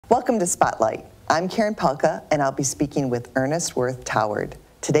Welcome to Spotlight. I'm Karen Pelka, and I'll be speaking with Ernest Werth-Toward.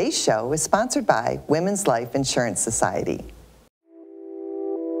 Today's show is sponsored by Women's Life Insurance Society.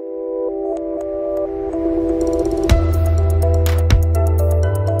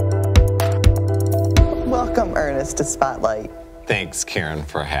 Welcome, Ernest, to Spotlight. Thanks, Karen,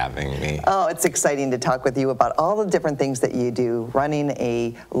 for having me. Oh, it's exciting to talk with you about all the different things that you do, running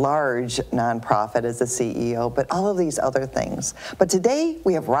a large nonprofit as a CEO, but all of these other things. But today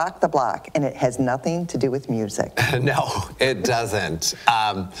we have Rock the Block, and it has nothing to do with music. No, it doesn't.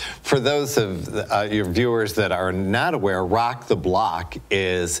 For those of your viewers that are not aware, Rock the Block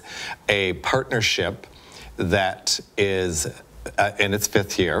is a partnership that is in its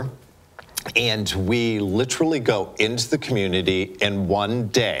 5th year. And we literally go into the community in one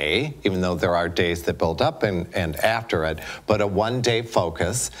day, even though there are days that build up and after it, but a one-day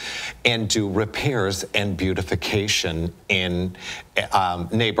focus, and do repairs and beautification in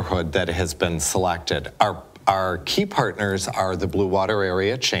neighborhood that has been selected. Our key partners are the Blue Water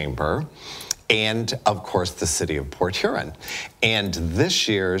Area Chamber and, of course, the City of Port Huron. And this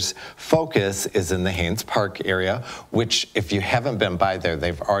year's focus is in the Haynes Park area, which, if you haven't been by there,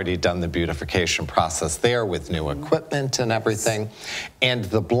 they've already done the beautification process there with new equipment and everything. And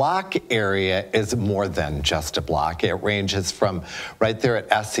the block area is more than just a block. It ranges from right there at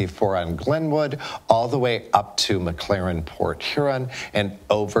SC4 on Glenwood all the way up to McLaren Port Huron and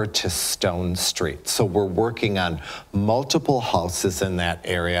over to Stone Street. So we're working on multiple houses in that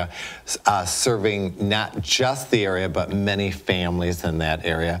area, serving not just the area, but many families in that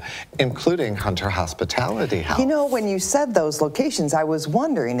area, including Hunter Hospitality House. You know, when you said those locations, I was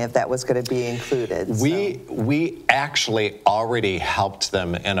wondering if that was going to be included. We actually already helped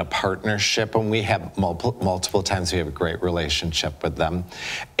them in a partnership, and we have multiple times we have a great relationship with them.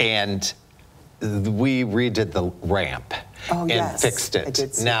 And we redid the ramp and fixed it. I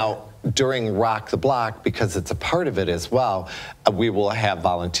did see now, that. During Rock the Block, because it's a part of it as well, we will have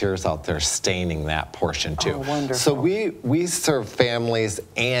volunteers out there staining that portion too. Oh, wonderful. So we serve families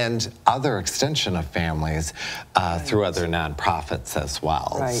and other extension of families through other nonprofits as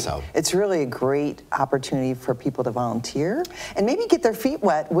well. Right. So it's really a great opportunity for people to volunteer and maybe get their feet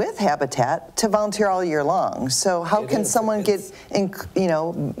wet with Habitat to volunteer all year long. So how can someone get in,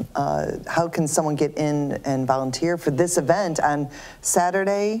 how can someone get in and volunteer for this event on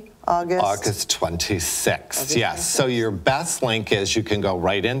Saturday? August 26th, yes. So your best link is you can go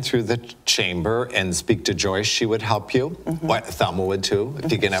right in through the chamber and speak to Joyce. She would help you. Thelma would too,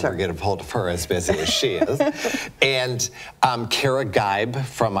 if you can ever get a hold of her, as busy as she is. And Kara Geib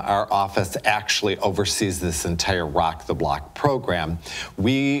from our office actually oversees this entire Rock the Block program.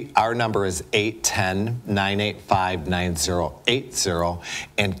 Our number is 810-985-9080,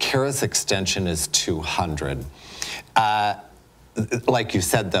 and Kara's extension is 200. Like you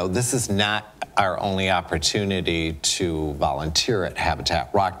said, though, this is not our only opportunity to volunteer at Habitat.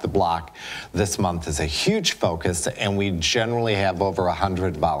 Rock the Block this month is a huge focus, and we generally have over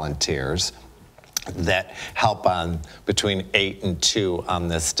 100 volunteers that help on between 8 and 2 on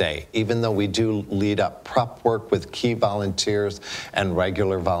this day. Even though we do lead up prep work with key volunteers and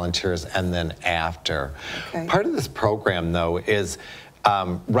regular volunteers, and then after. Part of this program, though, is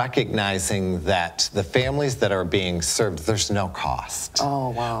recognizing that the families that are being served, there's no cost. Oh,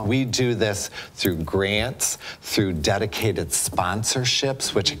 wow. We do this through grants, through dedicated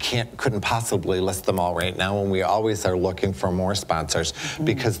sponsorships, which I couldn't possibly list them all right now, and we always are looking for more sponsors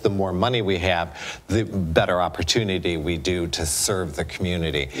because the more money we have, the better opportunity we do to serve the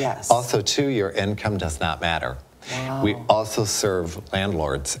community. Yes. Also, too, your income does not matter. Wow. We also serve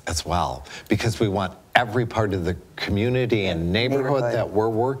landlords as well, because we want every part of the community and neighborhood that we're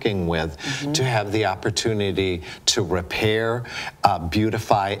working with to have the opportunity to repair,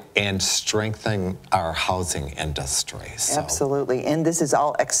 beautify, and strengthen our housing industry. So. Absolutely, and this is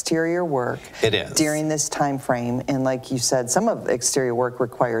all exterior work. It is. During this time frame, and like you said, some of the exterior work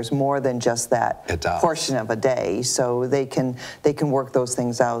requires more than just that portion of a day, so they can work those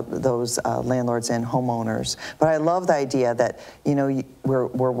things out, those landlords and homeowners. But I love the idea that, you know,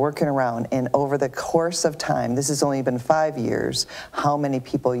 we're working around, and over the course of time, this has only been 5 years, how many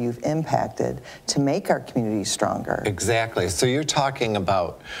people you've impacted to make our community stronger. Exactly. So you're talking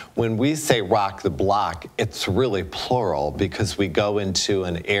about, when we say Rock the Block, it's really plural, because we go into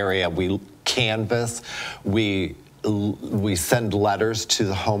an area, we canvass, we send letters to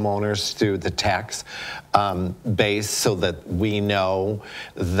the homeowners through the tax base so that we know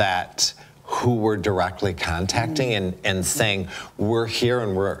that who we're directly contacting and saying, we're here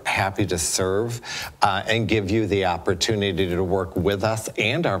and we're happy to serve and give you the opportunity to work with us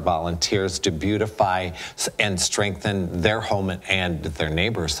and our volunteers to beautify and strengthen their home and their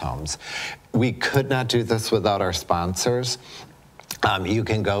neighbors' homes. We could not do this without our sponsors. You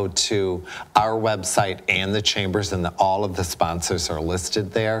can go to our website and the Chambers, and all of the sponsors are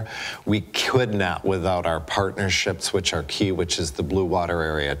listed there. We could not without our partnerships, which are key, which is the Blue Water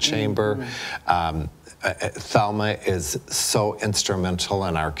Area Chamber. Thelma is so instrumental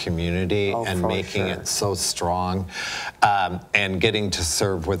in our community and making it so strong. And getting to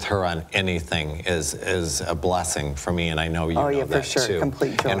serve with her on anything is a blessing for me, and I know you know that too.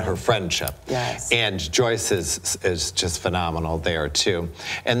 Complete joy. And her friendship. Yes. And Joyce is just phenomenal there too.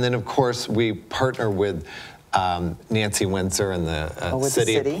 And then of course we partner with Nancy Windsor and the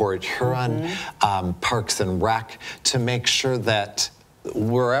city of Port Huron, Parks and Rec, to make sure that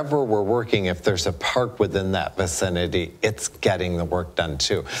wherever we're working, if there's a park within that vicinity, it's getting the work done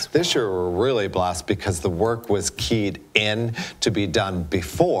too. This year we're really blessed because the work was keyed in to be done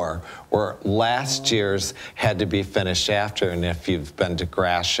before, where last year's had to be finished after. And if you've been to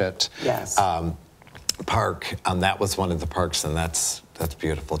Gratiot Park, that was one of the parks, and that's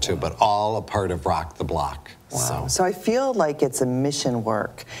beautiful too, but all a part of Rock the Block. Wow. So I feel like it's a mission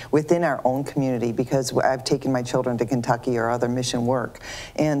work within our own community, because I've taken my children to Kentucky or other mission work.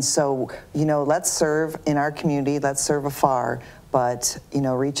 And so, you know, let's serve in our community, let's serve afar, but, you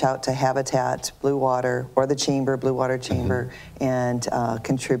know, reach out to Habitat, Blue Water, or the Chamber, Blue Water Chamber, and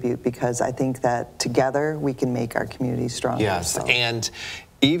contribute, because I think that together we can make our community stronger. Yes, and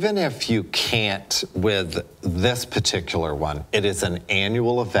even if you can't with this particular one, it is an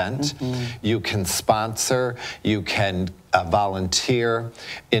annual event. You can sponsor, you can volunteer,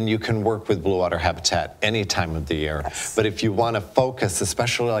 and you can work with Blue Water Habitat any time of the year. But if you want to focus,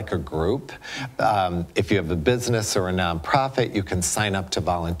 especially like a group, if you have a business or a nonprofit, you can sign up to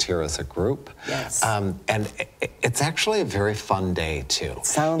volunteer as a group. And it's actually a very fun day too.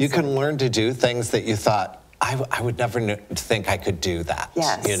 You can learn to do things that you thought, I would never think I could do that.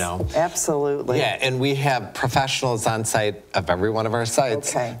 You know? Absolutely. Yeah, and we have professionals on site of every one of our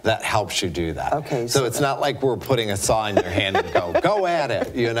sites that helps you do that. So it's not like we're putting a saw in your hand and go at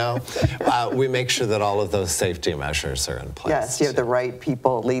it, you know? We make sure that all of those safety measures are in place. Yes, you have the right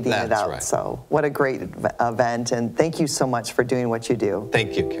people leading it out. So what a great event, and thank you so much for doing what you do.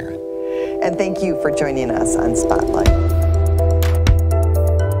 Thank you, Karen. And thank you for joining us on Spotlight.